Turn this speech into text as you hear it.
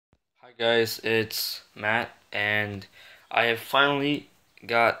Hi guys, it's Matt, and I have finally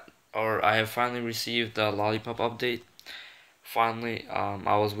received the Lollipop update. Finally,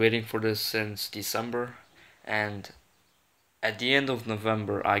 I was waiting for this since December, and at the end of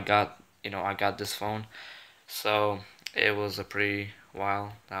November, I got this phone. So it was a pretty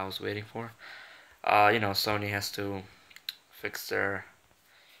while that I was waiting for. Sony has to fix their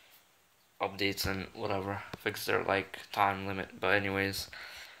updates and whatever, fix their like time limit. But anyways,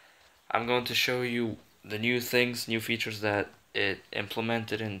 I'm going to show you the new things, new features that it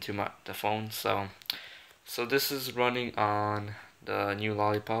implemented into the phone. So this is running on the new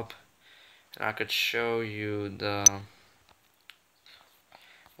Lollipop, and I could show you the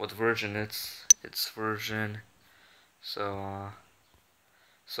what version it's. It's version so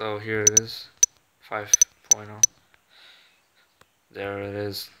so here it is, 5.0. There it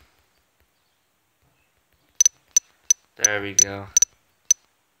is. There we go.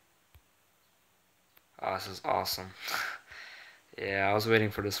 Oh, this is awesome. Yeah, I was waiting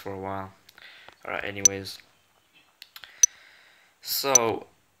for this for a while. Alright, anyways. So,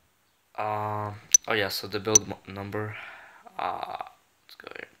 oh yeah, so the build number, let's go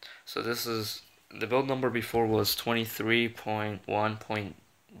here. So this is, the build number before was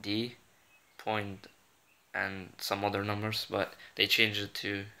 23.1.D, point, and some other numbers, but they changed it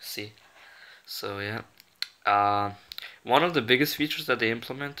to C. So yeah, one of the biggest features that they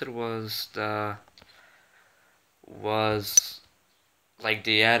implemented was like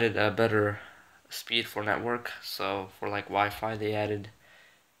they added a better speed for network. So for like Wi-Fi, they added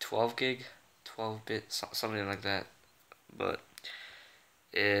 12 gig, 12 bit, something like that, but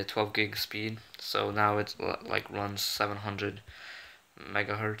 12 gig speed. So now it's like runs 700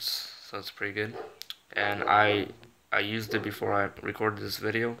 megahertz, so it's pretty good. And I used it before I recorded this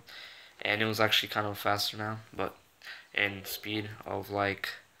video, and it was actually kind of faster now, but in speed of like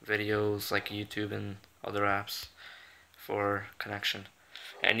videos like YouTube and other apps for connection.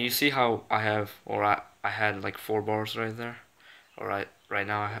 And you see how I had like 4 bars right there, or right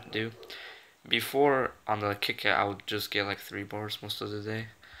now I do. Before on the KitKat I would just get like 3 bars most of the day,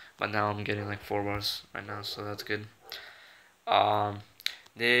 but now I'm getting like 4 bars right now, so that's good. Um,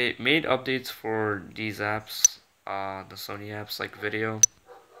 they made updates for these apps, the Sony apps like video.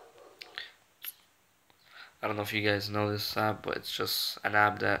 I don't know if you guys know this app, but it's just an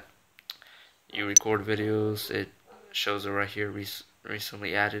app that you record videos. It shows it right here,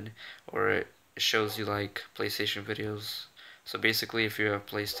 recently added, or it shows you like PlayStation videos. So basically, if you have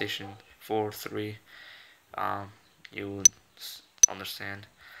PlayStation 4, 3, um, you would understand.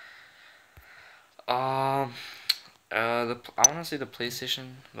 Um, I want to say the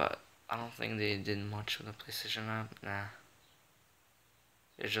PlayStation, but I don't think they did much with the PlayStation app. Nah,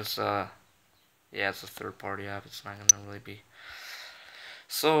 it's just yeah, it's a third-party app. It's not gonna really be.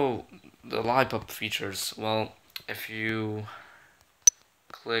 So the Lollipop features. Well, if you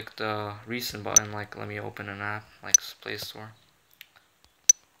click the recent button, like let me open an app like Play Store.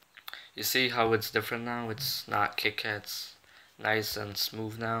 You see how it's different now? It's not KitKat, it's nice and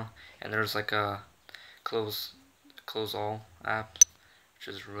smooth now, and there's like a close all app, which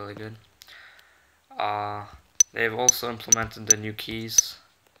is really good. Uh, they've also implemented the new keys,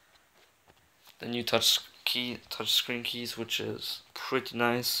 the new touchscreen keys, which is pretty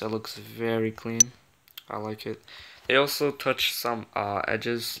nice. It looks very clean. I like it. They also touch some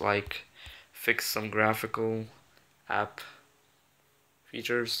edges, like fix some graphical app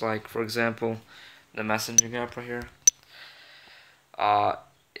features, like for example the messaging app right here. Uh,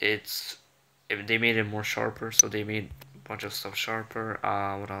 it's if they made it more sharper, so they made a bunch of stuff sharper.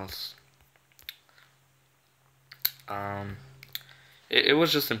 What else? Um, it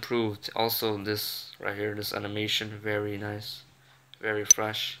was just improved. Also, this right here, this animation, very nice, very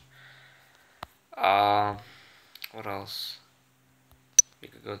fresh. What else? We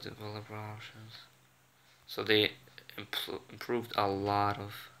could go to developer options. So they improved a lot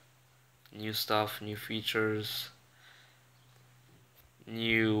of new stuff, new features,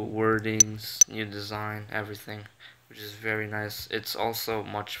 new wordings, new design, everything, which is very nice. It's also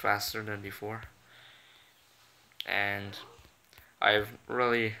much faster than before, and I've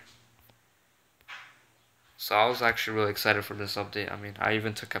really so I was actually really excited for this update. I mean, I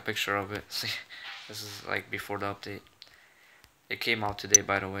even took a picture of it. See, this is like before the update. It came out today,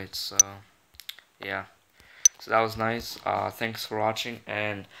 by the way. So yeah, so that was nice. Thanks for watching,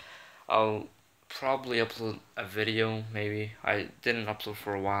 and I'll probably upload a video. Maybe I didn't upload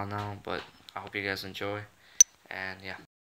for a while now, but I hope you guys enjoy. And yeah.